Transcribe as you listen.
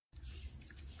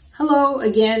Hello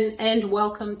again and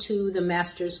welcome to the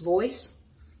Master's Voice.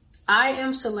 I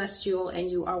am Celestial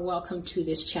and you are welcome to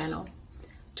this channel.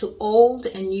 To old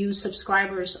and new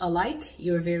subscribers alike,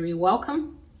 you're very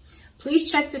welcome.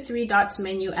 Please check the three dots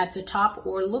menu at the top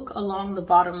or look along the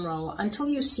bottom row until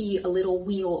you see a little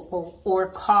wheel or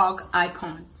cog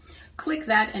icon. Click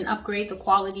that and upgrade the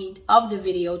quality of the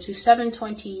video to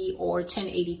 720 or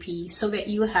 1080p so that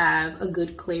you have a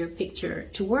good clear picture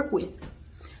to work with.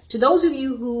 To those of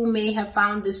you who may have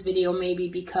found this video maybe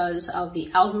because of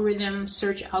the algorithm,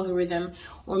 search algorithm,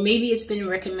 or maybe it's been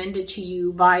recommended to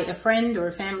you by a friend or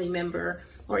a family member,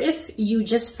 or if you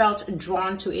just felt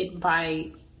drawn to it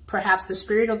by perhaps the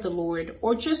Spirit of the Lord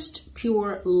or just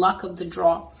pure luck of the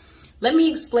draw, let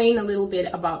me explain a little bit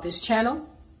about this channel.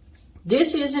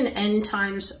 This is an end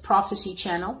times prophecy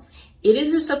channel. It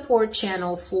is a support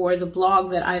channel for the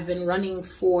blog that I've been running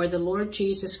for the Lord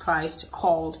Jesus Christ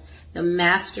called The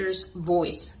Master's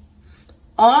Voice.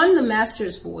 On The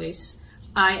Master's Voice,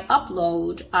 I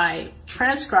upload, I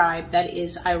transcribe, that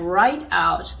is, I write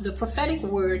out the prophetic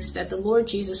words that the Lord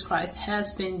Jesus Christ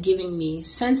has been giving me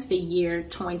since the year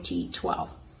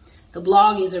 2012. The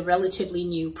blog is a relatively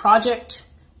new project,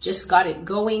 just got it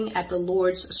going at the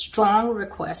Lord's strong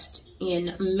request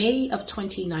in May of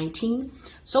 2019,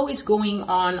 so it's going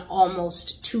on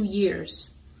almost 2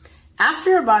 years.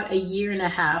 After about a year and a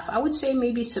half, I would say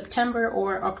maybe September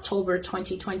or October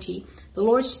 2020, the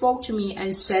Lord spoke to me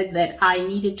and said that I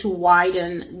needed to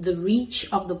widen the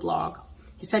reach of the blog.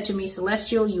 He said to me,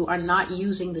 Celestial, you are not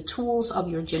using the tools of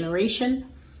your generation.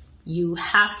 You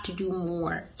have to do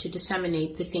more to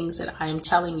disseminate the things that I am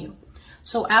telling you.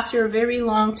 So after a very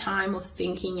long time of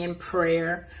thinking and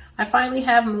prayer, I finally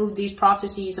have moved these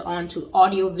prophecies onto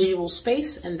audio-visual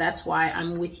space, and that's why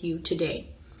I'm with you today.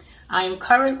 I am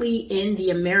currently in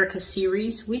the America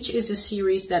series, which is a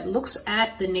series that looks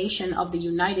at the nation of the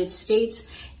United States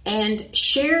and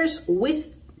shares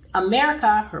with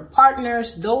America, her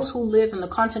partners, those who live in the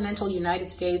continental United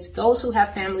States, those who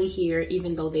have family here,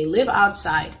 even though they live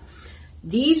outside.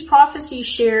 These prophecies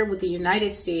share with the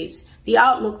United States the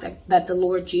outlook that the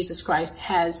Lord Jesus Christ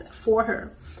has for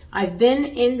her. I've been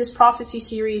in this prophecy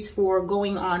series for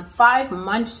going on 5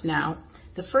 months now.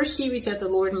 The first series that the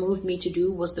Lord moved me to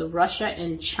do was the Russia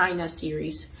and China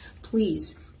series.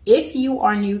 Please, if you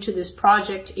are new to this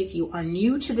project, if you are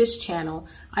new to this channel,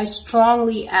 I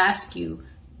strongly ask you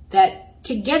that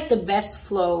to get the best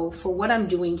flow for what I'm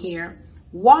doing here,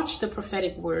 watch the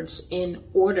prophetic words in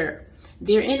order.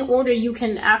 They're in order. You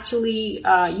can actually,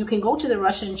 you can go to the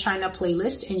Russia and China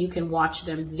playlist and you can watch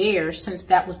them there, since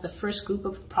that was the first group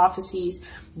of prophecies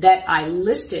that I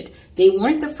listed. They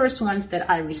weren't the first ones that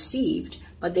I received,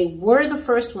 but they were the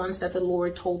first ones that the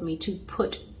Lord told me to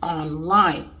put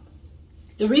online.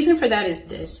 The reason for that is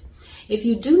this. If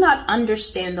you do not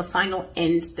understand the final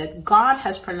end that God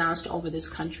has pronounced over this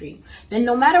country, then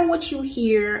no matter what you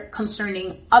hear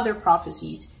concerning other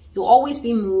prophecies, you'll always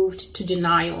be moved to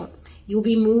denial. You'll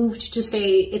be moved to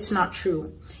say it's not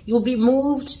true. You'll be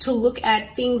moved to look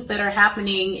at things that are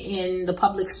happening in the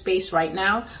public space right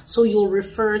now. So you'll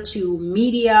refer to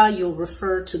media, you'll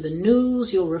refer to the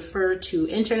news, you'll refer to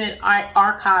internet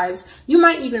archives. You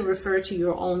might even refer to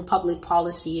your own public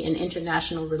policy and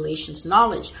international relations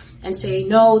knowledge and say,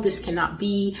 no, this cannot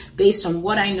be based on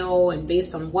what I know and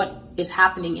based on what is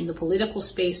happening in the political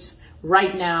space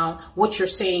right now. What you're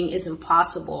saying is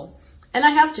impossible. And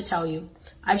I have to tell you,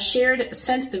 I've shared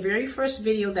since the very first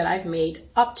video that I've made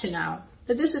up to now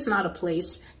that this is not a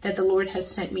place that the Lord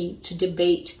has sent me to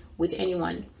debate with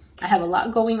anyone. I have a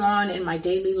lot going on in my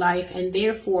daily life, and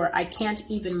therefore I can't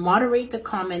even moderate the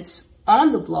comments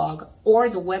on the blog or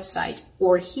the website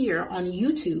or here on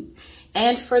YouTube.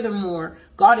 And furthermore,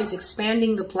 God is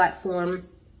expanding the platform.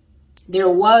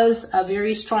 There was a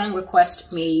very strong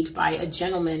request made by a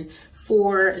gentleman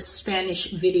for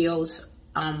Spanish videos.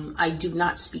 I do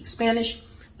not speak Spanish,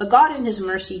 but God in his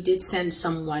mercy did send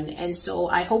someone. And so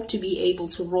I hope to be able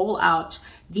to roll out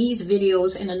these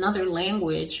videos in another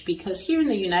language, because here in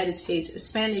the United States,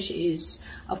 Spanish is,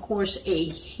 of course, a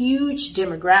huge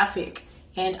demographic.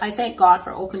 And I thank God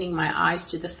for opening my eyes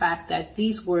to the fact that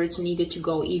these words needed to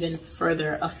go even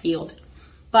further afield.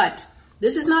 But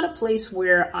this is not a place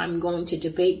where I'm going to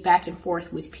debate back and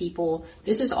forth with people.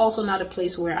 This is also not a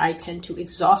place where I tend to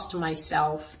exhaust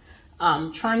myself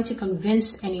trying to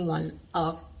convince anyone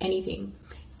of anything.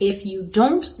 If you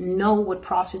don't know what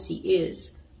prophecy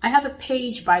is, I have a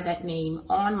page by that name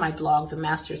on my blog, The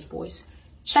Master's Voice.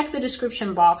 Check the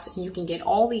description box and you can get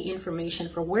all the information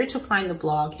for where to find the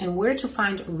blog and where to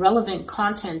find relevant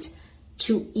content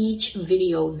to each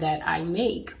video that I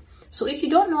make. So if you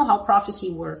don't know how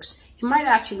prophecy works, it might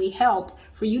actually help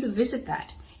for you to visit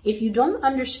that. If you don't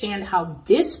understand how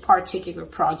this particular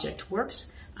project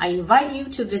works, I invite you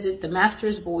to visit the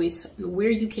Master's Voice,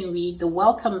 where you can read the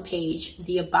welcome page,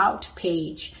 the about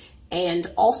page, and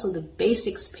also the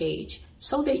basics page,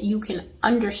 so that you can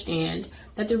understand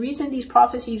that the reason these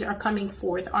prophecies are coming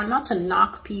forth are not to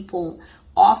knock people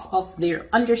off of their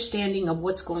understanding of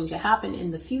what's going to happen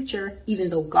in the future, even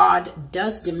though God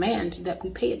does demand that we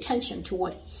pay attention to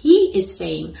what He is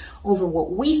saying over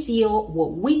what we feel,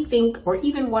 what we think, or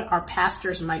even what our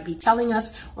pastors might be telling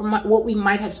us, or what we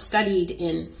might have studied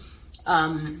in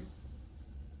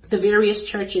the various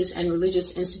churches and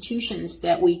religious institutions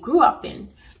that we grew up in.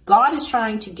 God is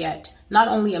trying to get not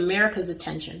only America's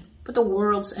attention, but the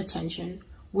world's attention.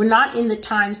 We're not in the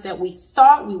times that we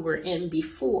thought we were in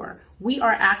before. We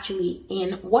are actually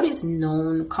in what is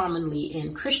known commonly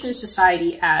in Christian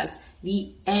society as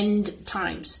the end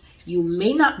times. You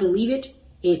may not believe it.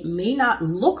 It may not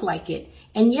look like it.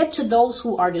 And yet to those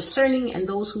who are discerning and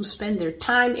those who spend their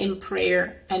time in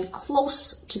prayer and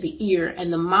close to the ear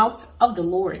and the mouth of the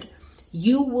Lord,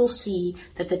 you will see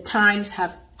that the times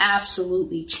have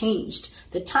absolutely changed.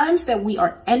 The times that we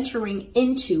are entering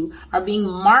into are being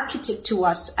marketed to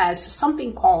us as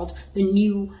something called the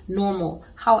new normal.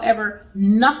 However,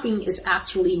 nothing is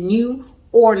actually new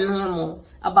or normal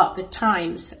about the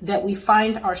times that we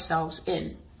find ourselves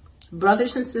in.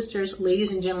 Brothers and sisters,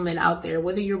 ladies and gentlemen out there,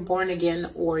 whether you're born again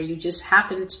or you just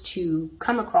happened to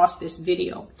come across this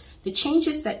video, the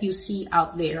changes that you see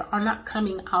out there are not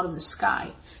coming out of the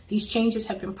sky. These changes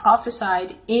have been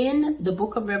prophesied in the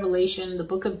book of Revelation, the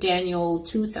book of Daniel,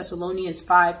 2 Thessalonians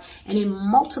 5, and in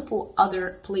multiple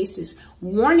other places,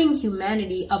 warning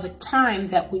humanity of a time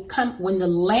that would come when the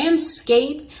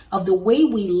landscape of the way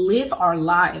we live our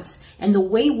lives and the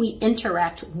way we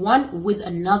interact one with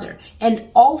another, and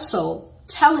also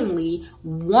tellingly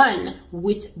one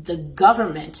with the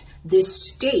government,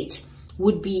 this state,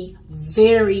 would be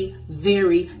very,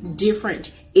 very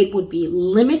different. It would be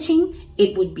limiting,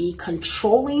 it would be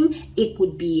controlling, it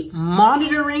would be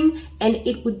monitoring, and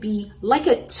it would be like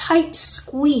a tight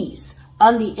squeeze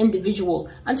on the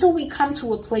individual until we come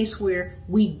to a place where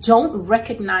we don't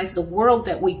recognize the world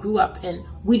that we grew up in.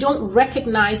 We don't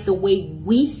recognize the way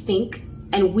we think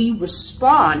and we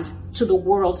respond to the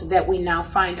world that we now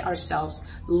find ourselves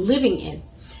living in.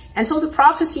 And so the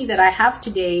prophecy that I have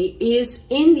today is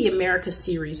in the America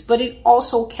series, but it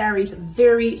also carries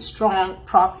very strong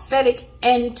prophetic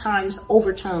end times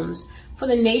overtones for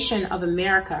the nation of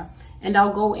America. And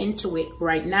I'll go into it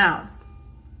right now.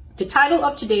 The title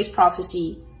of today's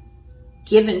prophecy,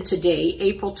 given today,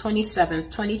 April 27th,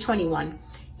 2021,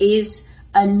 is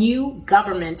A New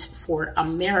Government for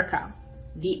America.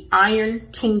 The Iron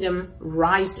Kingdom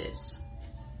Rises.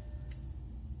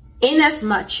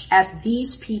 Inasmuch as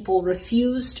these people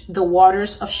refused the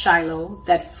waters of Shiloh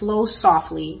that flow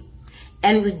softly,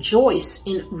 and rejoice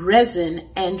in Rezin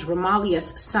and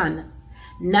Remaliah's son,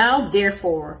 now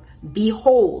therefore,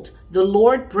 behold, the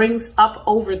Lord brings up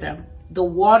over them the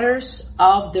waters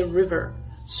of the river,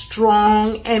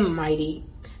 strong and mighty,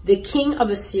 the king of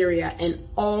Assyria and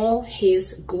all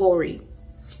his glory.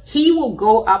 He will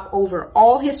go up over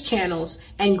all his channels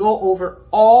and go over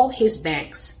all his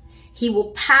banks. He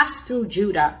will pass through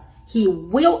Judah. He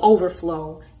will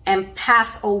overflow and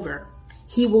pass over.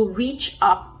 He will reach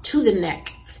up to the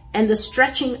neck, and the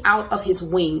stretching out of his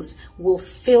wings will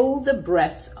fill the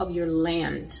breadth of your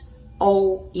land.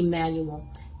 O Emmanuel.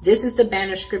 This is the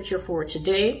banner scripture for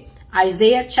today,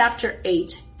 Isaiah chapter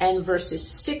 8 and verses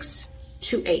 6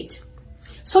 to 8.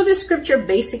 So this scripture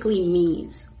basically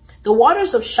means the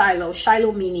waters of Shiloh,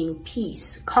 Shiloh meaning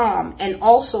peace, calm, and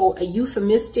also a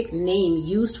euphemistic name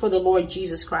used for the Lord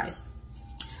Jesus Christ.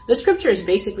 The scripture is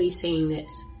basically saying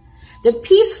this: the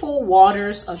peaceful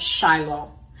waters of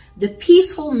Shiloh, the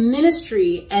peaceful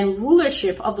ministry and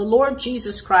rulership of the Lord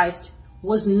Jesus Christ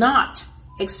was not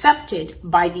accepted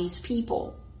by these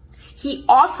people. He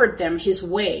offered them his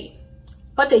way,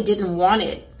 but they didn't want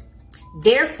it.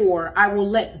 Therefore, I will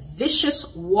let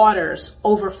vicious waters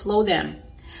overflow them.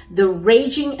 The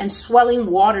raging and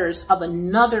swelling waters of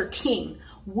another king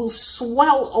will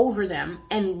swell over them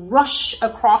and rush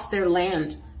across their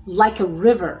land like a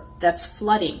river that's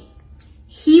flooding.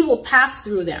 He will pass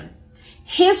through them.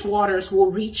 His waters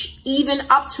will reach even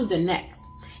up to the neck.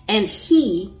 And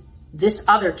he, this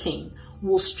other king,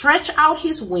 will stretch out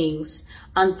his wings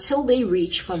until they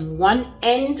reach from one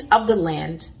end of the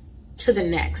land to the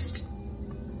next.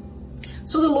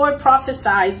 So the Lord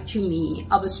prophesied to me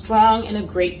of a strong and a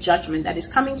great judgment that is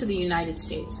coming to the United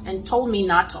States and told me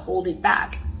not to hold it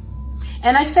back.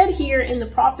 And I said here in the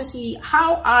prophecy,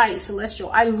 how I,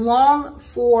 Celestial, I long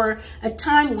for a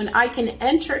time when I can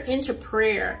enter into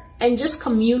prayer and just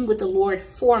commune with the Lord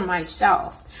for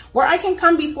myself, where I can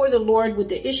come before the Lord with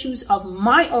the issues of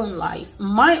my own life,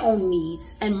 my own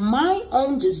needs, and my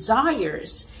own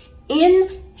desires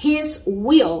in his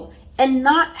will, and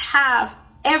not have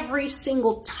every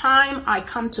single time I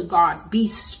come to God be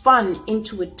spun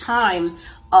into a time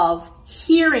of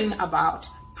hearing about,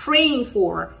 praying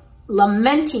for,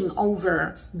 lamenting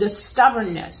over the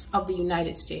stubbornness of the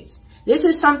United States. This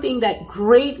is something that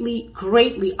greatly,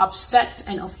 greatly upsets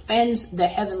and offends the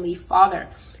Heavenly Father.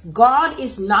 God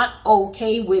is not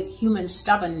okay with human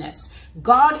stubbornness.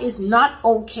 God is not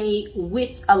okay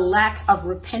with a lack of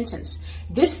repentance.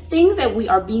 This thing that we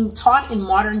are being taught in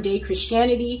modern day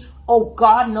Christianity, oh,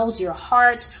 God knows your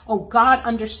heart, oh, God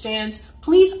understands.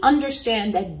 Please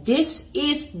understand that this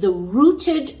is the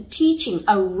rooted teaching,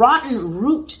 a rotten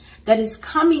root that is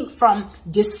coming from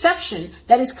deception,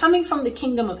 that is coming from the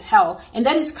kingdom of hell, and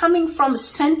that is coming from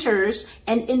centers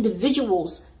and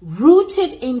individuals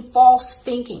rooted in false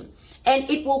thinking. And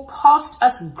it will cost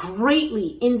us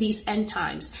greatly in these end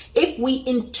times if we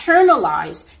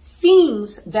internalize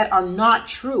things that are not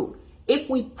true. If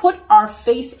we put our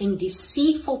faith in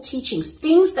deceitful teachings,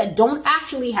 things that don't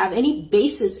actually have any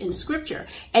basis in scripture,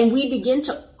 and we begin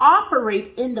to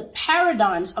operate in the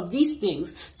paradigms of these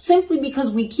things simply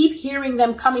because we keep hearing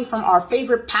them coming from our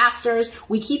favorite pastors,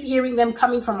 we keep hearing them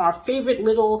coming from our favorite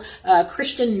little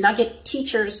Christian nugget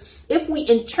teachers. If we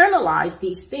internalize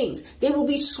these things, they will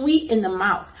be sweet in the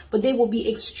mouth, but they will be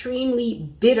extremely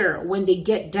bitter when they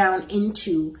get down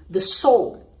into the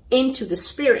soul, into the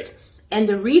spirit. And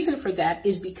the reason for that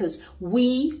is because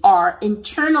we are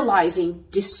internalizing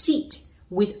deceit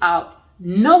without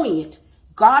knowing it.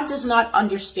 God does not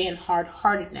understand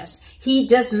hard-heartedness. He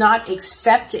does not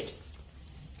accept it.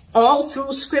 All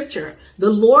through scripture, the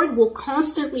Lord will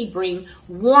constantly bring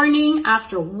warning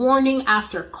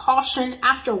after caution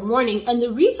after warning. And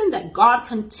the reason that God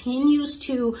continues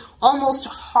to almost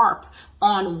harp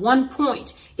on one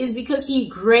point is because he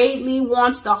greatly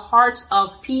wants the hearts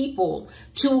of people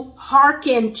to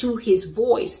hearken to his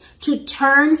voice, to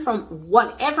turn from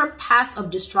whatever path of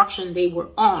destruction they were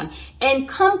on and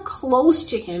come close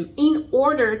to him in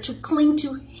order to cling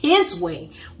to his way.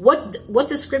 What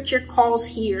the scripture calls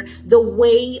here the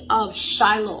way of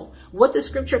Shiloh. What the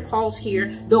scripture calls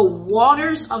here the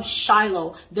waters of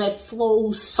Shiloh that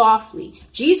flow softly.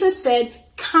 Jesus said,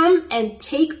 "Come and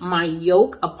take my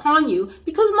yoke upon you,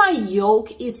 because my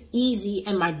yoke is easy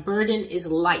and my burden is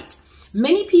light."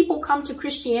 Many people come to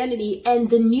Christianity and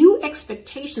the new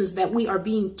expectations that we are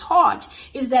being taught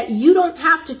is that you don't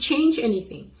have to change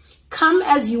anything. Come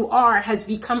as you are has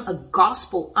become a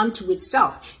gospel unto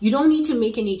itself. You don't need to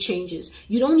make any changes.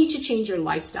 You don't need to change your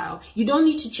lifestyle. You don't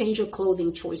need to change your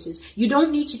clothing choices. You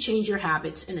don't need to change your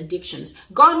habits and addictions.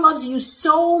 God loves you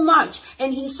so much,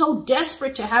 and he's so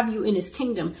desperate to have you in his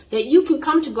kingdom that you can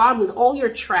come to God with all your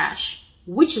trash,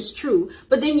 which is true,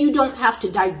 but then you don't have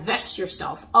to divest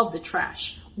yourself of the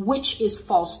trash, which is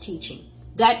false teaching.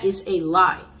 That is a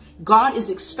lie. God is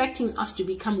expecting us to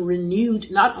become renewed,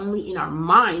 not only in our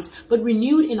minds, but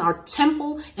renewed in our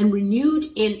temple and renewed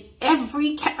in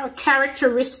every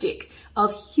characteristic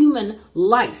of human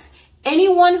life.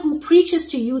 Anyone who preaches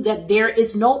to you that there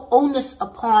is no onus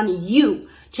upon you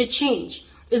to change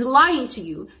is lying to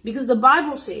you, because the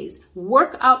Bible says,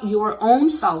 work out your own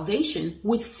salvation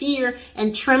with fear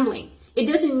and trembling. It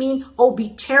doesn't mean, oh, be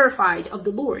terrified of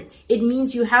the Lord. It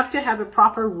means you have to have a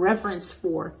proper reverence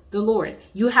for the Lord.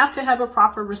 You have to have a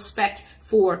proper respect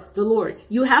for the Lord.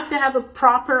 You have to have a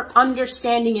proper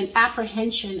understanding and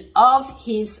apprehension of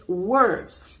his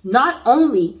words. Not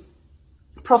only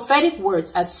prophetic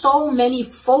words, as so many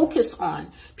focus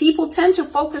on. People tend to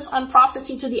focus on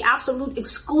prophecy to the absolute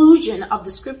exclusion of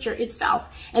the scripture itself.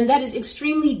 And that is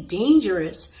extremely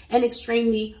dangerous and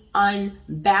extremely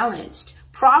unbalanced.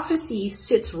 Prophecy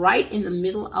sits right in the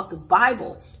middle of the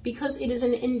Bible because it is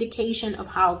an indication of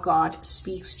how God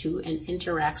speaks to and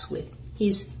interacts with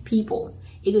his people.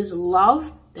 It is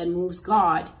love that moves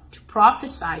God to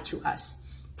prophesy to us.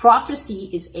 Prophecy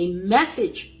is a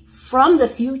message from the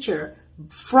future,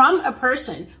 from a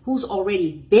person who's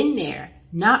already been there,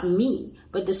 not me,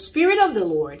 but the Spirit of the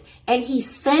Lord. And he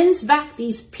sends back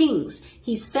these pings.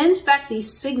 He sends back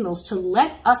these signals to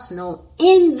let us know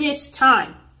in this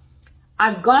time,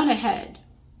 I've gone ahead.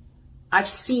 I've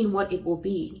seen what it will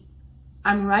be.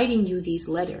 I'm writing you these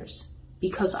letters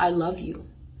because I love you.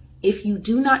 If you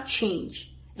do not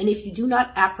change, and if you do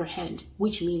not apprehend,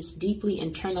 which means deeply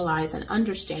internalize and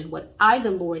understand what I, the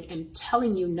Lord, am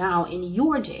telling you now in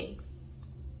your day,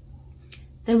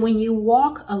 then when you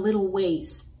walk a little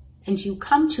ways and you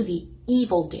come to the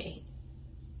evil day,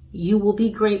 you will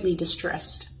be greatly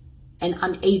distressed and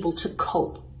unable to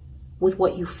cope with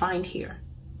what you find here.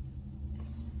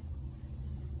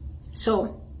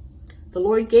 So the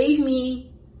Lord gave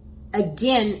me,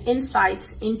 again,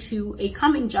 insights into a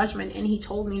coming judgment, and he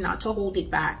told me not to hold it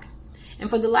back. And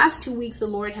for the last 2 weeks, the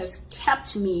Lord has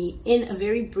kept me in a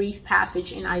very brief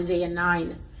passage in Isaiah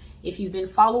 9. If you've been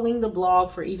following the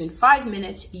blog for even 5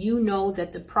 minutes, you know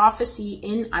that the prophecy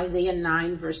in Isaiah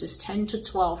 9 verses 10 to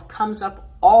 12 comes up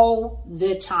all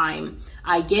the time.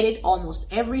 I get it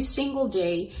almost every single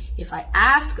day. If I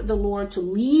ask the Lord to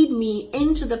lead me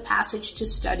into the passage to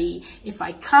study, if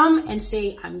I come and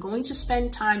say I'm going to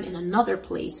spend time in another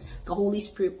place, the Holy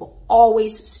Spirit will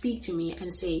always speak to me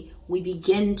and say, we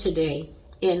begin today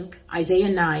in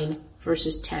Isaiah 9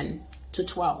 verses 10 to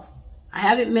 12. I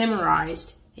have it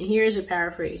memorized. And here is a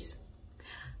paraphrase.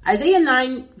 Isaiah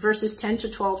 9 verses 10 to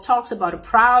 12 talks about a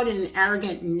proud and an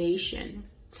arrogant nation.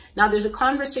 Now there's a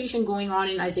conversation going on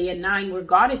in Isaiah 9 where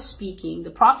God is speaking.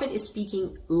 The prophet is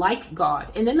speaking like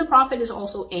God. And then the prophet is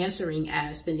also answering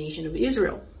as the nation of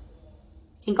Israel.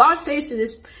 And God says to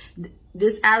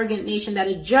this arrogant nation that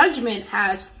a judgment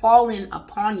has fallen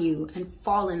upon you and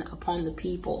fallen upon the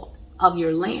people of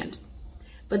your land.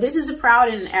 But this is a proud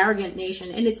and an arrogant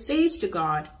nation. And it says to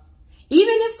God,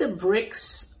 even if the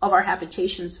bricks of our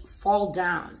habitations fall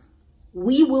down,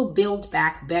 we will build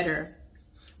back better.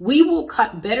 We will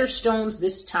cut better stones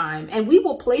this time, and we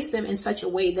will place them in such a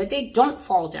way that they don't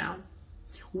fall down.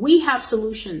 We have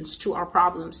solutions to our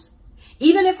problems.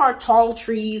 Even if our tall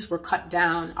trees were cut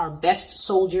down, our best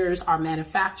soldiers, our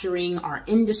manufacturing, our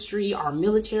industry, our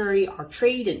military, our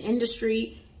trade and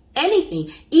industry, anything,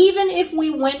 even if we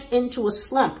went into a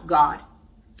slump, God,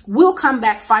 we'll come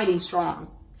back fighting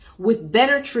strong, with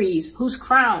better trees whose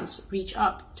crowns reach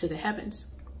up to the heavens.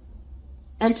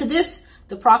 And to this,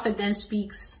 the prophet then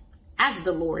speaks as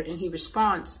the Lord, and he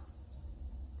responds,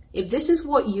 if this is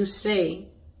what you say,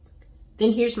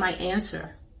 then here's my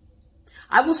answer.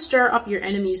 I will stir up your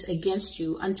enemies against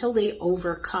you until they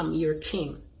overcome your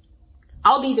king.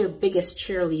 I'll be their biggest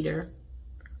cheerleader.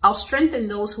 I'll strengthen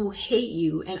those who hate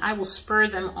you, and I will spur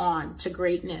them on to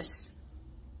greatness.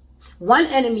 One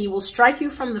enemy will strike you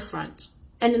from the front,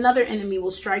 and another enemy will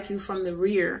strike you from the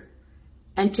rear,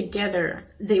 and together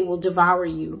they will devour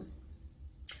you.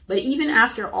 But even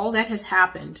after all that has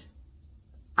happened,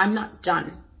 I'm not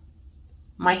done.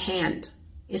 My hand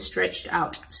is stretched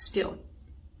out still.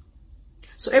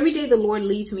 So every day the Lord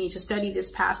leads me to study this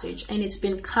passage, and it's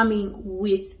been coming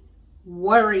with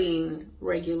worrying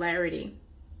regularity.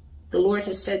 The Lord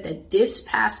has said that this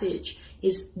passage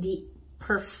is the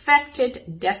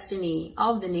perfected destiny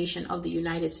of the nation of the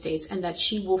United States, and that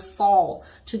she will fall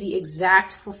to the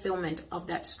exact fulfillment of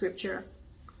that scripture.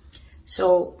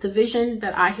 So the vision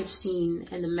that I have seen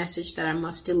and the message that I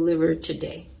must deliver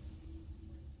today.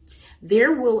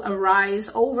 There will arise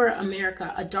over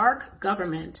America a dark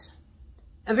government,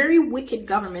 a very wicked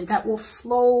government that will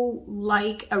flow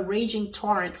like a raging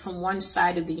torrent from one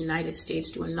side of the United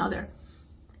States to another.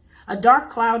 A dark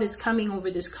cloud is coming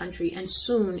over this country, and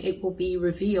soon it will be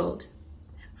revealed.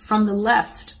 From the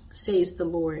left, says the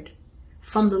Lord,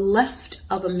 from the left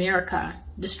of America,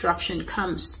 destruction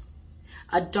comes.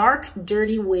 A dark,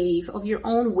 dirty wave of your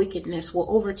own wickedness will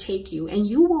overtake you, and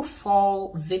you will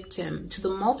fall victim to the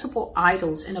multiple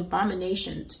idols and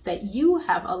abominations that you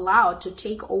have allowed to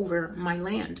take over my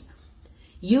land.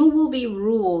 You will be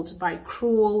ruled by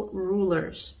cruel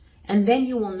rulers, and then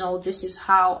you will know this is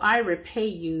how I repay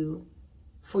you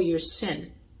for your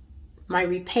sin. My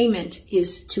repayment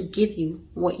is to give you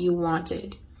what you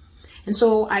wanted. And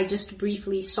so I just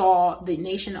briefly saw the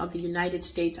nation of the United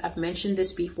States. I've mentioned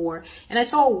this before. And I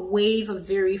saw a wave of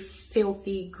very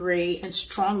filthy, gray, and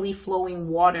strongly flowing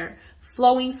water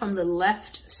flowing from the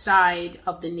left side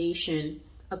of the nation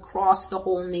across the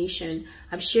whole nation.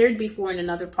 I've shared before in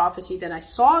another prophecy that I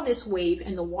saw this wave,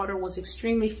 and the water was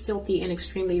extremely filthy and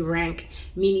extremely rank,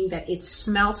 meaning that it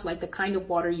smelt like the kind of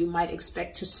water you might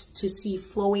expect to see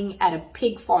flowing at a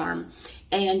pig farm.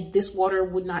 And this water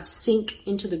would not sink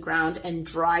into the ground and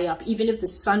dry up. Even if the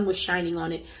sun was shining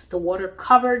on it, the water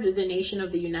covered the nation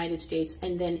of the United States,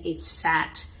 and then it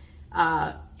sat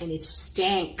and it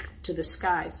stank to the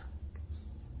skies.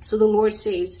 So the Lord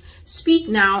says, speak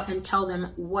now and tell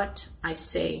them what I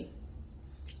say.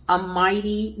 A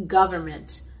mighty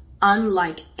government,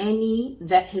 unlike any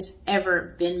that has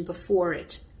ever been before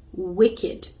it,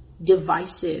 wicked,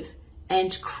 divisive,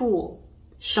 and cruel,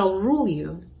 shall rule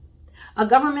you. A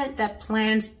government that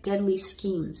plans deadly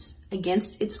schemes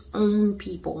against its own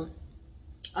people.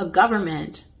 A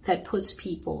government that puts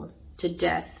people to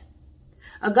death.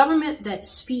 A government that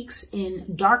speaks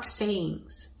in dark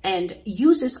sayings and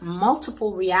uses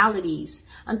multiple realities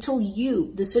until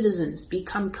you, the citizens,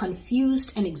 become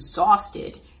confused and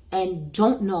exhausted and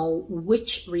don't know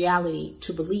which reality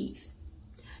to believe.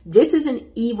 This is an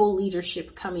evil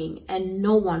leadership coming, and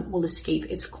no one will escape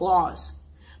its claws.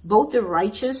 Both the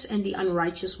righteous and the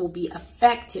unrighteous will be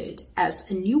affected as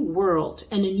a new world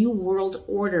and a new world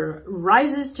order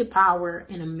rises to power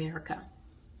in America.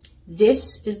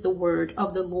 This is the word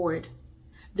of the Lord.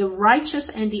 The righteous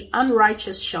and the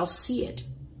unrighteous shall see it.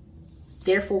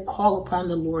 Therefore, call upon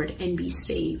the Lord and be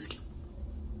saved.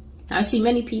 I see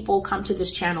many people come to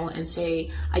this channel and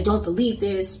say, I don't believe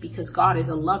this because God is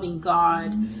a loving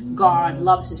God. God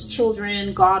loves his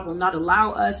children. God will not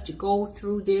allow us to go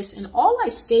through this. And all I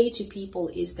say to people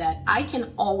is that I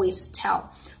can always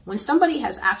tell when somebody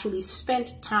has actually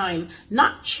spent time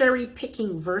not cherry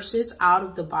picking verses out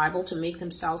of the Bible to make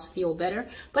themselves feel better,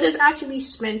 but has actually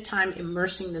spent time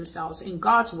immersing themselves in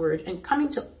God's word and coming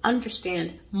to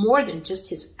understand more than just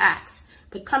his acts,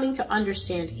 but coming to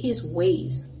understand his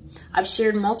ways. I've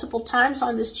shared multiple times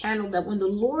on this channel that when the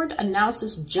Lord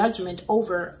announces judgment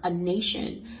over a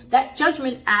nation, that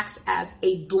judgment acts as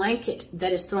a blanket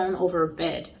that is thrown over a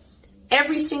bed.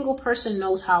 Every single person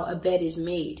knows how a bed is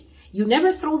made. You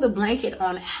never throw the blanket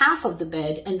on half of the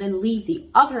bed and then leave the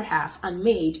other half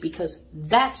unmade, because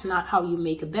that's not how you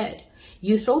make a bed.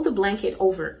 You throw the blanket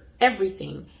over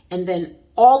everything, and then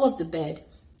all of the bed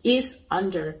is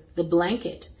under the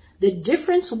blanket. The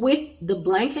difference with the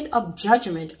blanket of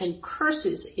judgment and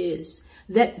curses is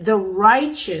that the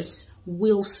righteous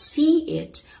will see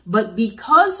it, but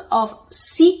because of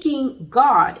seeking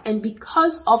God and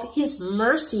because of his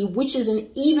mercy, which is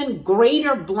an even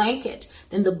greater blanket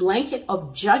than the blanket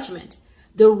of judgment,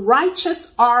 the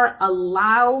righteous are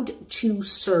allowed to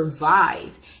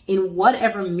survive in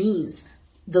whatever means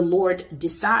the Lord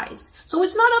decides. So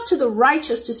it's not up to the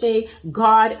righteous to say,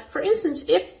 God, for instance,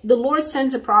 if the Lord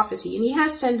sends a prophecy, and he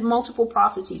has sent multiple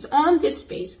prophecies on this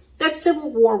space, that civil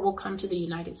war will come to the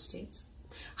United States.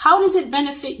 How does it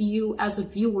benefit you as a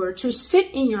viewer to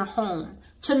sit in your home,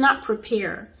 to not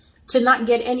prepare, to not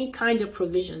get any kind of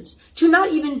provisions, to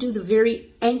not even do the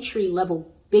very entry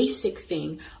level basic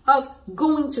thing of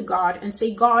going to God and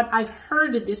say, God, I've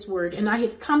heard this word and I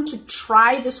have come to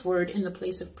try this word in the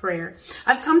place of prayer.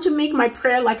 I've come to make my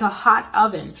prayer like a hot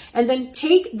oven and then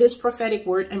take this prophetic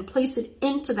word and place it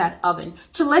into that oven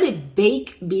to let it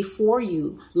bake before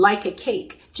you like a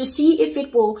cake, to see if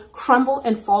it will crumble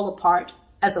and fall apart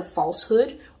as a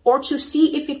falsehood, or to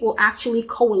see if it will actually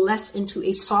coalesce into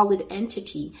a solid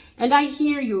entity. And I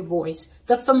hear your voice,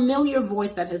 the familiar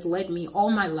voice that has led me all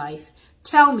my life.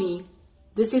 Tell me,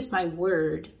 this is my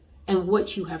word, and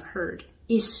what you have heard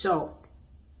is so.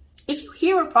 If you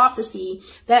hear a prophecy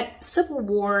that civil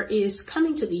war is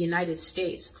coming to the United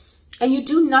States, and you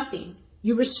do nothing,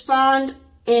 you respond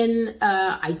in,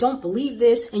 I don't believe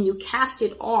this, and you cast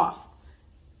it off,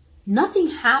 nothing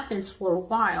happens for a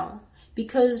while,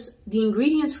 because the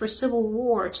ingredients for civil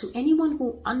war, to anyone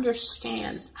who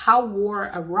understands how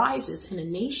war arises in a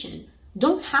nation,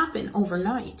 don't happen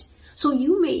overnight. So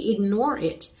you may ignore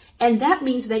it. And that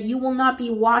means that you will not be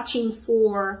watching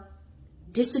for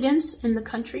dissidents in the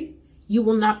country. You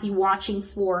will not be watching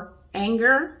for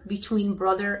anger between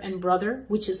brother and brother,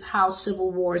 which is how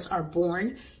civil wars are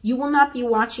born. You will not be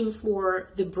watching for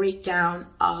the breakdown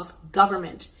of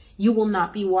government. You will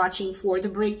not be watching for the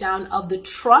breakdown of the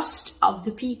trust of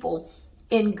the people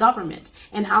in government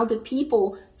and how the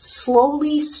people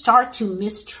slowly start to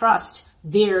mistrust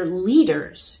their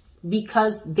leaders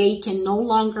because they can no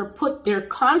longer put their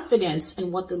confidence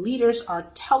in what the leaders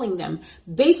are telling them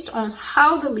based on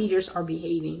how the leaders are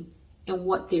behaving and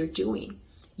what they're doing.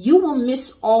 You will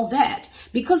miss all that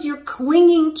because you're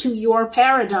clinging to your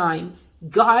paradigm.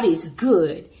 God is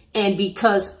good, and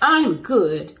because I'm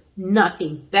good,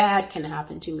 nothing bad can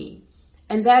happen to me.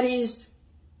 And that is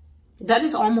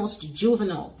almost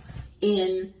juvenile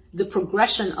in the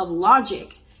progression of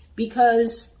logic,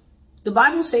 because the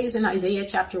Bible says in Isaiah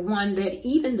chapter 1 that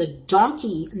even the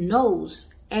donkey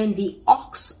knows and the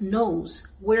ox knows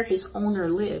where his owner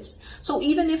lives. So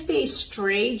even if they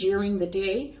stray during the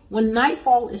day, when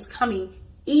nightfall is coming,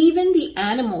 even the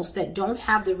animals that don't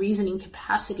have the reasoning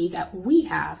capacity that we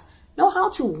have know how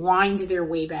to wind their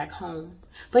way back home.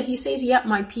 But he says, yet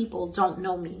my people don't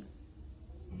know me.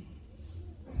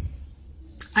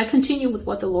 I continue with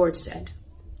what the Lord said.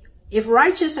 If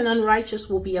righteous and unrighteous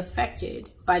will be affected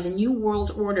by the new world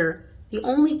order, the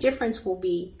only difference will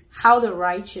be how the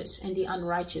righteous and the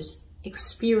unrighteous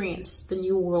experience the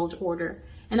new world order.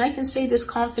 And I can say this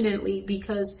confidently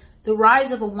because The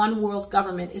rise of a one world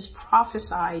government is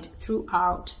prophesied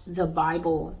throughout the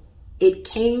Bible. It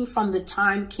came from the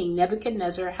time King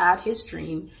Nebuchadnezzar had his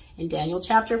dream in Daniel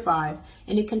chapter 5,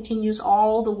 and it continues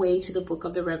all the way to the book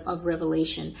of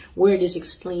Revelation, where it is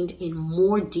explained in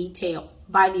more detail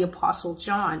by the Apostle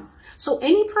John. So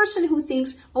any person who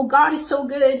thinks, oh, God is so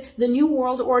good, the New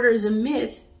World Order is a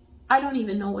myth, I don't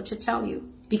even know what to tell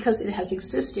you, because it has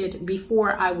existed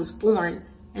before I was born,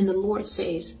 and the Lord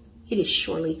says it is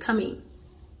surely coming.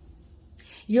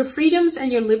 Your freedoms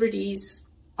and your liberties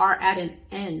are at an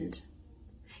end.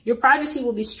 Your privacy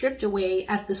will be stripped away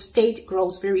as the state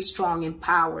grows very strong in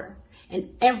power,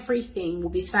 and everything will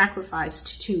be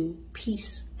sacrificed to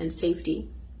peace and safety.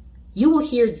 You will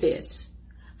hear this.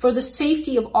 For the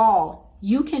safety of all,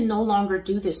 you can no longer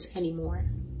do this anymore.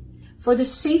 For the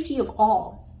safety of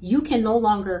all, you can no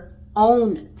longer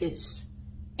own this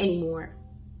anymore.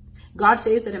 God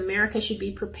says that America should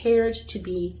be prepared to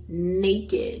be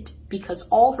naked because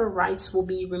all her rights will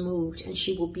be removed and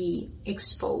she will be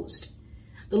exposed.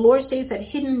 The Lord says that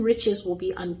hidden riches will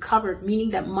be uncovered, meaning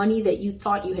that money that you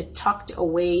thought you had tucked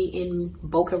away in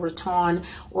Boca Raton,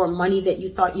 or money that you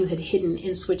thought you had hidden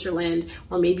in Switzerland,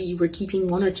 or maybe you were keeping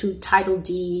one or two title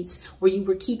deeds, or you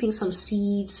were keeping some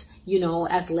seeds,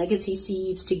 as legacy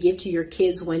seeds to give to your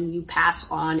kids when you pass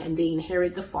on and they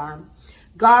inherit the farm.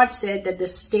 God said that the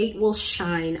state will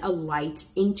shine a light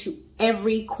into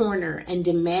every corner and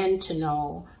demand to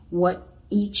know what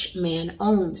each man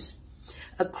owns.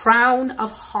 A crown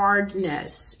of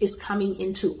hardness is coming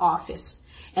into office,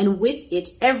 and with it,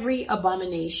 every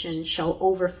abomination shall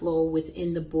overflow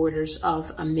within the borders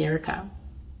of America.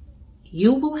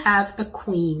 You will have a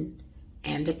queen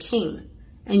and a king,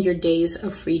 and your days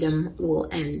of freedom will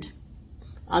end.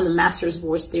 On the Master's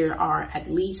Voice, there are at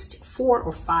least 4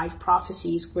 or 5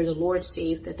 prophecies where the Lord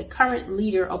says that the current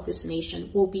leader of this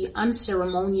nation will be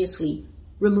unceremoniously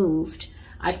removed.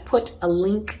 I've put a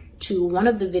link to one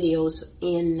of the videos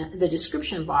in the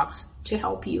description box to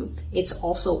help you. It's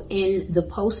also in the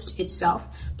post itself.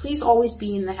 Please always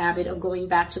be in the habit of going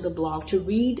back to the blog to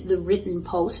read the written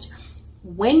post.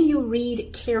 When you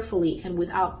read carefully and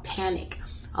without panic,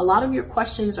 a lot of your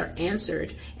questions are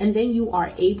answered, and then you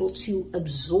are able to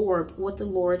absorb what the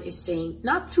Lord is saying,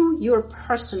 not through your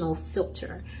personal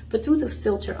filter, but through the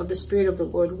filter of the Spirit of the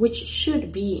Lord, which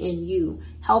should be in you,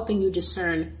 helping you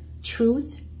discern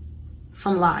truth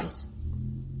from lies.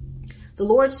 The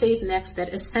Lord says next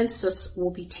that a census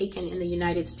will be taken in the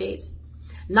United States.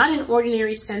 Not an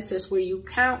ordinary census where you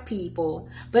count people,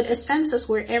 but a census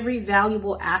where every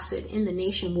valuable asset in the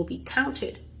nation will be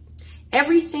counted.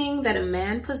 Everything that a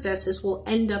man possesses will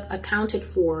end up accounted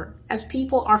for, as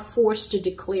people are forced to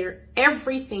declare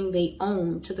everything they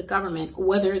own to the government,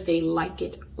 whether they like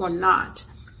it or not.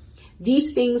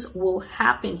 These things will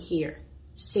happen here,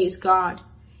 says God,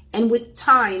 and with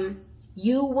time,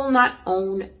 you will not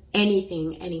own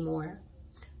anything anymore.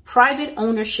 Private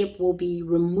ownership will be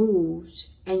removed,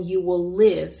 and you will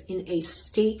live in a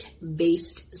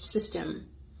state-based system.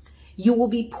 You will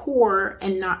be poor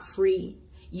and not free.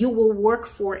 You will work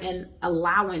for an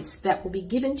allowance that will be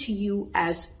given to you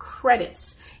as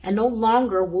credits, and no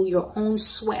longer will your own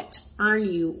sweat earn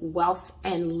you wealth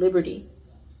and liberty.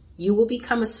 You will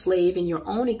become a slave in your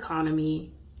own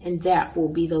economy, and that will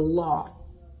be the law.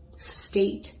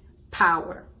 State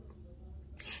power.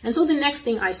 And so the next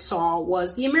thing I saw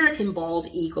was the American bald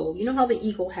eagle. You know how the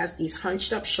eagle has these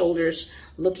hunched up shoulders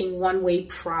looking one way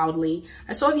proudly?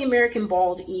 I saw the American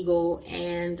bald eagle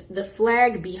and the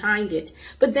flag behind it,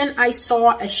 but then I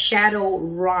saw a shadow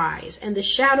rise, and the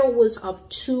shadow was of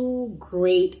 2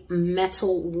 great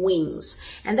metal wings.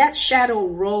 And that shadow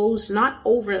rose not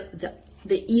over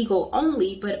the eagle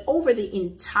only, but over the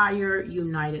entire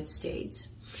United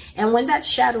States. And when that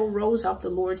shadow rose up, the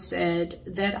Lord said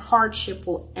that hardship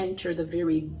will enter the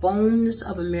very bones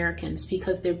of Americans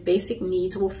because their basic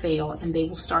needs will fail and they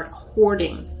will start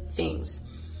hoarding things.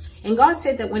 And God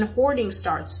said that when hoarding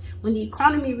starts, when the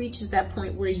economy reaches that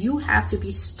point where you have to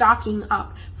be stocking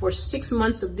up for 6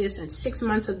 months of this and 6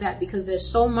 months of that, because there's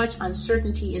so much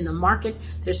uncertainty in the market,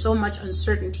 there's so much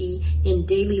uncertainty in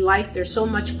daily life, there's so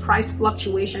much price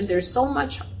fluctuation, there's so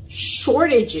much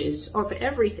shortages of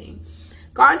everything.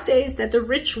 God says that the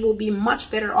rich will be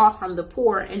much better off from the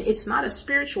poor, and it's not a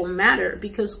spiritual matter,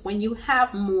 because when you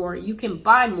have more, you can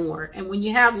buy more, and when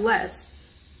you have less,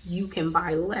 you can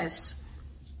buy less.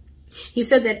 He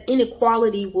said that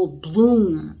inequality will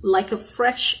bloom like a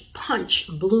fresh punch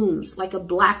blooms, like a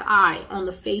black eye on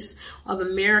the face of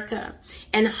America,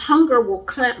 and hunger will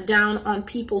clamp down on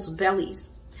people's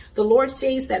bellies. The Lord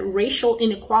says that racial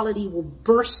inequality will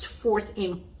burst forth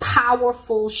in power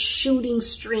powerful shooting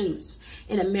streams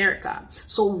in America.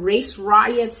 So race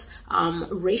riots,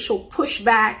 racial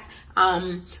pushback,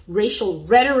 racial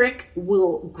rhetoric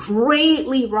will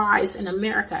greatly rise in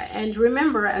America. And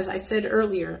remember, as I said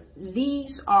earlier,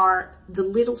 these are the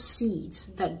little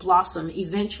seeds that blossom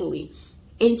eventually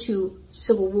into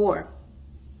civil war.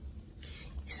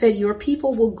 He said, your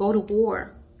people will go to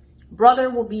war. Brother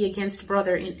will be against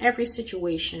brother in every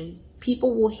situation.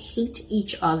 People will hate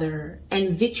each other.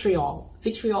 And vitriol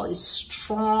is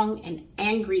strong and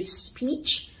angry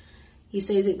speech. He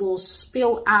says it will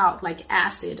spill out like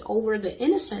acid over the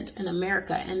innocent in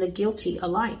America and the guilty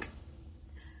alike.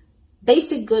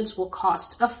 Basic goods will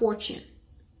cost a fortune.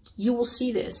 You will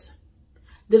see this.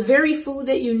 The very food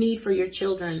that you need for your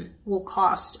children will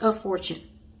cost a fortune.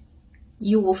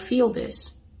 You will feel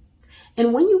this.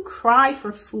 And when you cry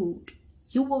for food,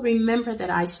 you will remember that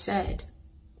I said,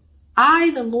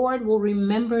 I, the Lord, will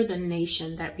remember the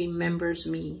nation that remembers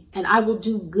me, and I will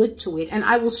do good to it, and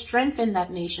I will strengthen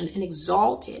that nation and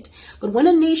exalt it. But when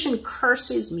a nation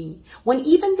curses me, when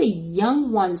even the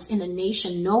young ones in a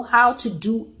nation know how to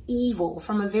do evil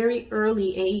from a very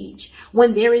early age,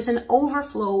 when there is an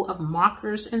overflow of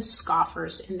mockers and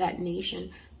scoffers in that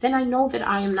nation, then I know that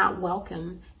I am not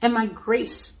welcome, and my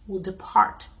grace will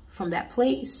depart from that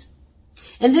place.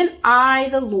 And then I,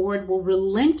 the Lord, will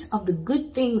relent of the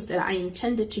good things that I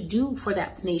intended to do for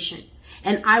that nation,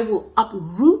 and I will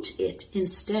uproot it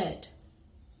instead.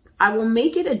 I will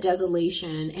make it a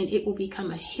desolation, and it will become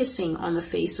a hissing on the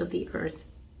face of the earth.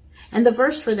 And the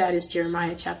verse for that is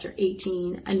Jeremiah chapter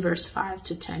 18 and verse 5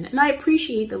 to 10. And I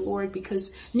appreciate the Lord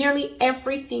because nearly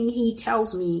everything he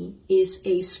tells me is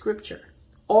a scripture.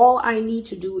 All I need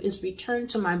to do is return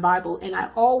to my Bible, and I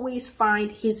always find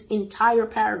his entire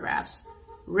paragraphs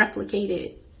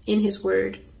replicated in his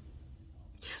word.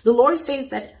 The Lord says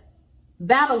that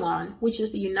Babylon, which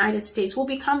is the United States, will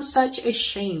become such a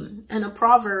shame and a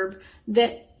proverb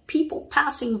that people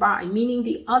passing by, meaning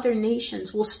the other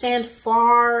nations, will stand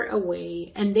far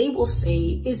away and they will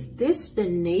say, is this the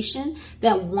nation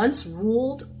that once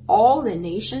ruled all the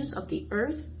nations of the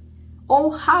earth?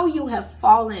 Oh, how you have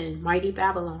fallen, mighty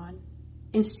Babylon,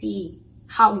 and see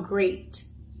how great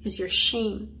is your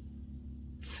shame.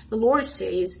 The Lord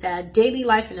says that daily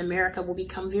life in America will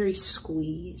become very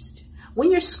squeezed. When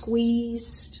you're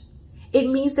squeezed, it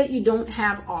means that you don't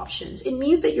have options. It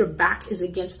means that your back is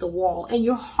against the wall and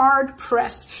you're hard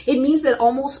pressed. It means that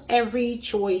almost every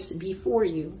choice before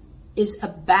you is a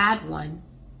bad one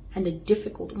and a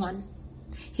difficult one.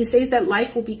 He says that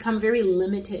life will become very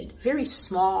limited, very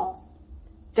small,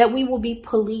 that we will be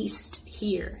policed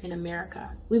here in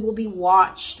America. We will be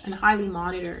watched and highly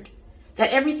monitored,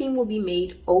 that everything will be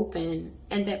made open,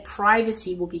 and that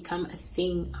privacy will become a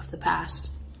thing of the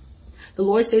past. The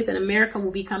Lord says that America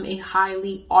will become a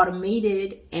highly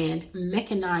automated and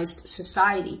mechanized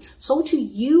society. So to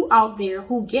you out there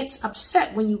who gets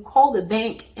upset when you call the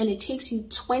bank and it takes you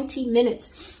 20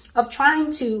 minutes of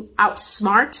trying to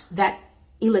outsmart that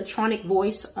electronic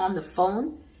voice on the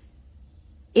phone,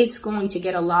 it's going to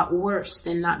get a lot worse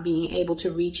than not being able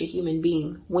to reach a human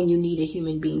being when you need a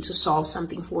human being to solve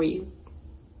something for you.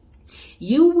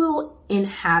 You will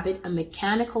inhabit a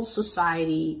mechanical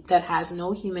society that has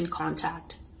no human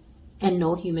contact and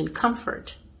no human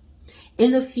comfort.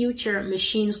 In the future,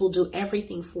 machines will do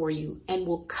everything for you and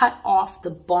will cut off the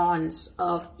bonds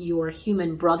of your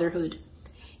human brotherhood.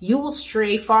 You will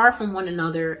stray far from one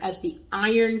another as the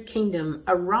Iron Kingdom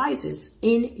arises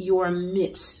in your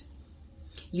midst.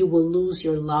 You will lose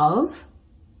your love,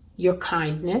 your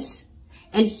kindness,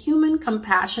 and human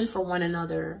compassion for one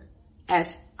another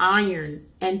as iron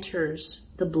enters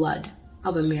the blood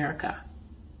of America.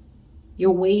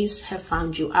 Your ways have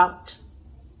found you out.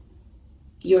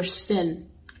 Your sin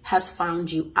has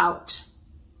found you out.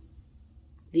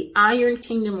 The Iron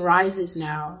Kingdom rises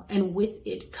now, and with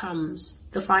it comes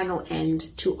the final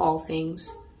end to all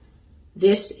things.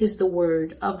 This is the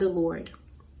word of the Lord.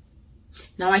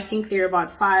 Now, I think there are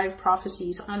about 5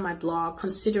 prophecies on my blog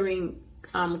concerning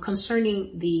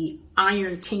the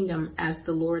Iron Kingdom, as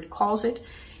the Lord calls it.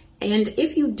 And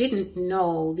if you didn't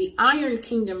know, the Iron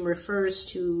Kingdom refers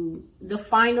to the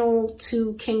final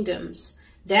 2 kingdoms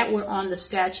that were on the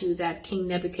statue that King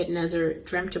Nebuchadnezzar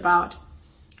dreamt about.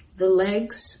 The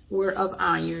legs were of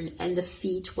iron and the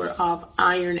feet were of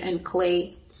iron and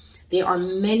clay. There are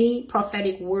many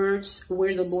prophetic words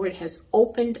where the Lord has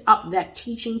opened up that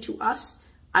teaching to us.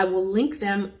 I will link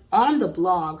them on the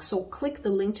blog. So click the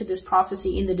link to this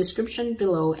prophecy in the description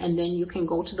below, and then you can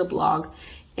go to the blog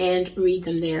and read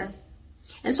them there.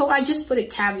 And so I just put a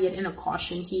caveat and a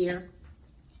caution here.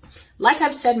 Like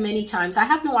I've said many times, I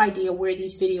have no idea where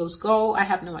these videos go. I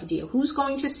have no idea who's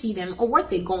going to see them or what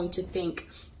they're going to think.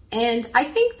 And I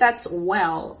think that's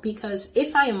well, because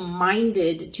if I am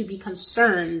minded to be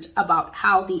concerned about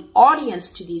how the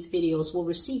audience to these videos will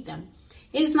receive them,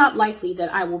 it is not likely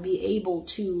that I will be able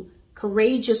to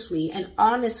courageously and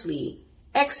honestly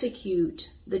execute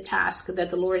the task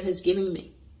that the Lord has given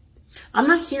me. I'm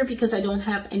not here because I don't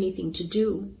have anything to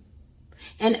do.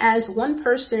 And as one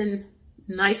person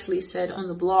nicely said on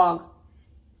the blog,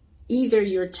 either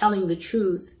you're telling the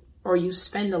truth or you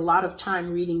spend a lot of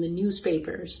time reading the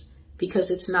newspapers,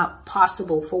 because it's not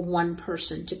possible for one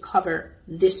person to cover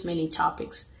this many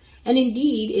topics. And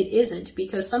indeed, it isn't,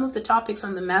 because some of the topics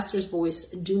on the Master's Voice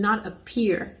do not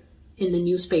appear in the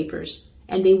newspapers,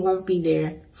 and they won't be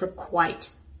there for quite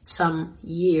some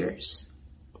years.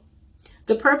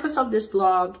 The purpose of this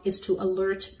blog is to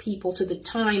alert people to the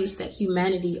times that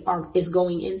humanity is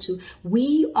going into.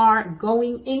 We are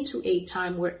going into a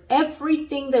time where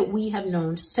everything that we have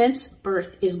known since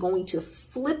birth is going to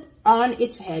flip on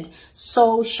its head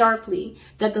so sharply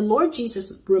that the Lord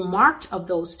Jesus remarked of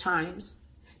those times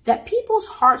that people's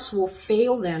hearts will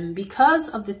fail them because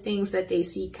of the things that they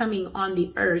see coming on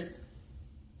the earth.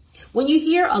 When you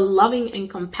hear a loving and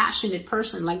compassionate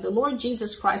person like the Lord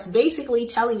Jesus Christ basically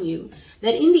telling you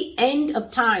that in the end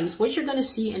of times, what you're going to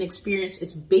see and experience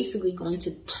is basically going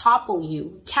to topple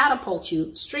you, catapult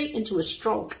you straight into a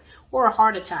stroke or a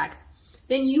heart attack,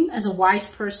 then you as a wise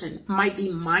person might be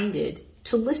minded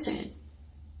to listen.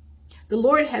 The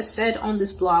Lord has said on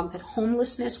this blog that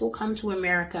homelessness will come to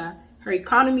America, her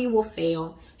economy will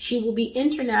fail, she will be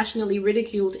internationally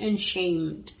ridiculed and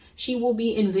shamed. She will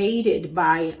be invaded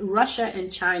by Russia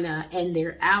and China and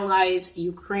their allies,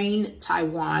 Ukraine,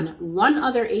 Taiwan, one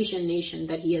other Asian nation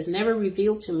that he has never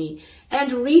revealed to me,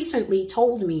 and recently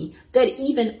told me that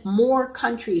even more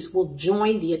countries will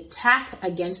join the attack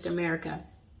against America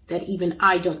that even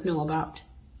I don't know about.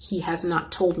 He has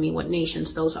not told me what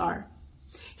nations those are.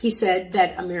 He said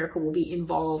that America will be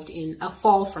involved in a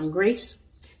fall from grace.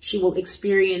 She will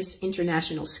experience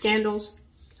international scandals.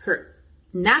 Her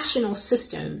national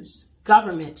systems,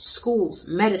 government, schools,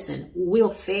 medicine will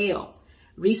fail.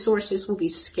 Resources will be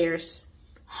scarce.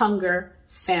 Hunger,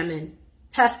 famine,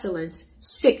 pestilence,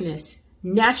 sickness,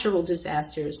 natural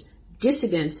disasters,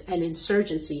 dissidents, and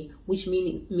insurgency, which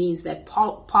means that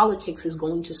politics is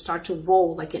going to start to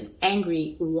roll like an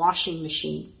angry washing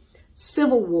machine.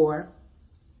 Civil war,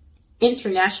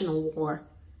 international war,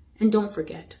 and don't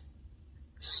forget,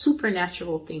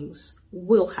 supernatural things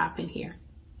will happen here.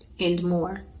 And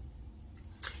more.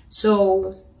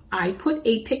 So I put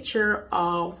a picture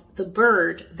of the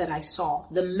bird that I saw,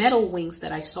 the metal wings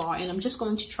that I saw, and I'm just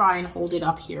going to try and hold it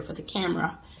up here for the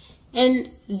camera.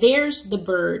 And there's the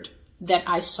bird that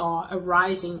I saw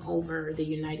arising over the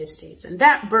United States. And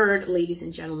that bird, ladies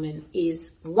and gentlemen,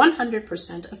 is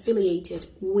 100% affiliated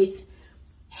with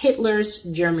Hitler's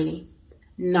Germany,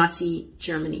 Nazi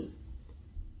Germany.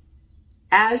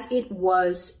 As it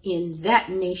was in that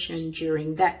nation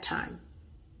during that time,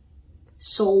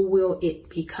 so will it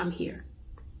become here.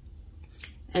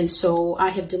 And so I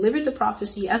have delivered the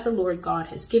prophecy as the Lord God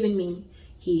has given me.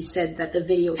 He said that the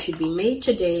video should be made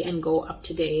today and go up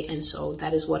today. And so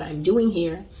that is what I'm doing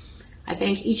here. I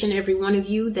thank each and every one of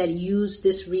you that use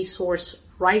this resource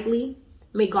rightly.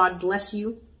 May God bless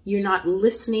you. You're not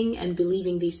listening and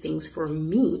believing these things for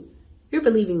me. You're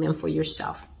believing them for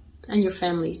yourself and your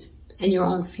families and your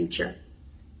own future.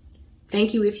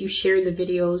 Thank you if you share the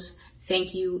videos.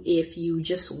 Thank you if you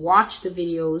just watch the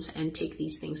videos and take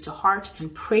these things to heart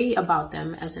and pray about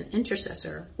them as an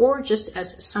intercessor or just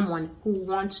as someone who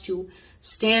wants to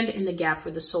stand in the gap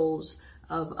for the souls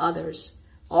of others.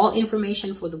 All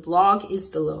information for the blog is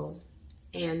below.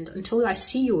 And until I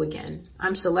see you again,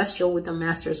 I'm Celestial with the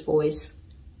Master's Voice.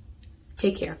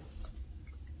 Take care.